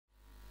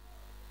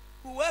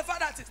Whoever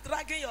that is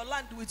dragging your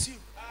land with you.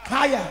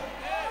 Higher.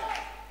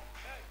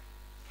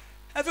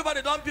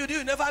 Everybody don't build,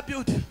 you never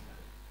build.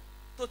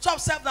 To chop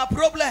self na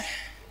problem.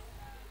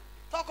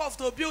 Talk of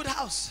to build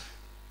house.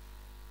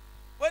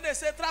 When they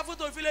say travel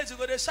to a village, you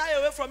go to shy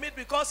away from it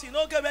because you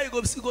don't get where you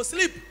go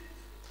sleep.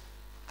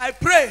 I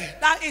pray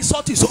that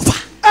insult is over.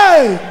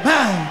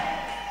 Amen.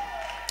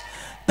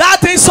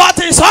 That insult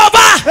is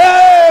over.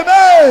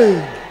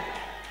 Amen.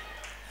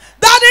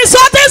 That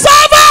insult is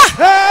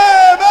over.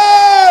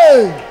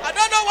 Amen. I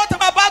don't know what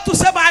I'm about to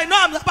say, but I know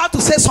I'm about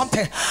to say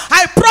something.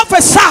 I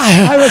prophesy.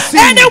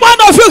 Any one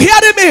of you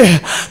hearing me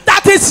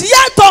that is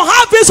yet to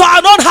have his or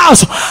her own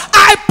house,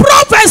 I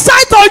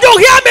prophesy to you,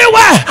 hear me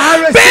well.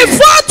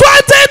 Before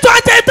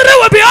 2023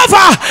 will be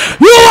over,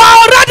 you are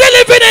already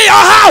living in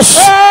your house.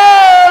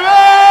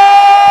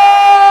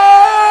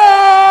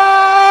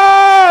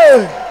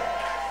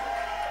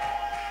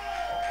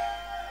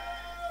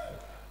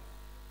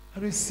 I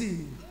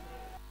receive.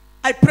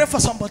 I pray for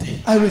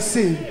somebody. I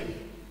receive.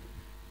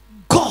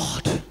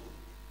 God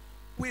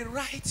will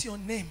write your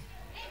name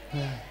on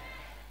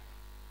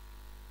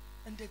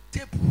the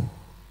table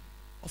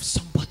of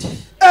somebody.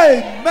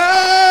 Amen.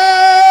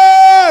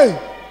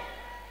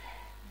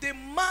 The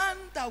man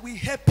that will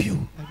help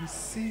you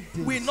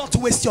will not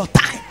waste your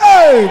time.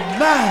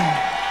 Amen.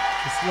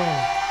 Yes, Lord.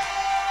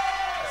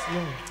 Yes,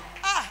 Lord.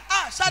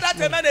 Shout out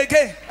amen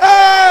again.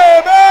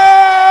 Amen.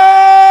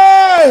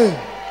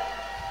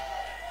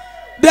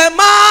 The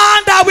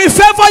man that will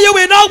favor you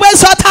will not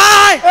waste your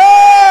time.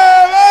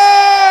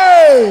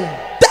 Amen.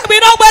 They will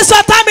not waste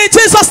your time in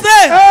Jesus'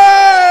 name.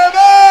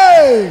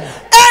 Amen.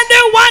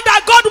 Anyone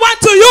that God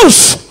wants to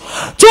use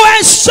to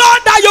ensure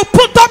that you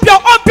put up your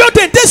own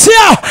building this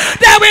year,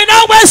 they will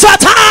not waste your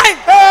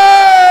time.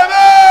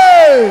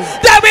 Amen.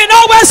 They will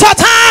not waste your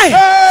time.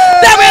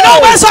 They will not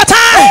waste your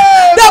time.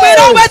 They will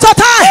not waste your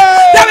time.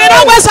 They will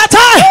not waste your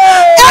time.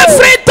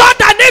 Every door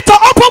that needs to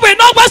open will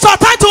not waste your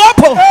time to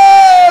open.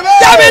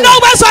 They will not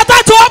waste your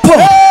time to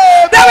open.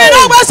 They will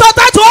not waste your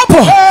time to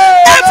open.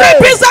 Every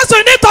business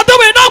you need to do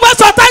will not waste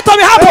your time to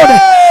be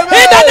happening.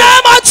 In the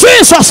name of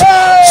Jesus,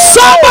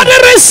 somebody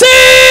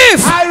receive.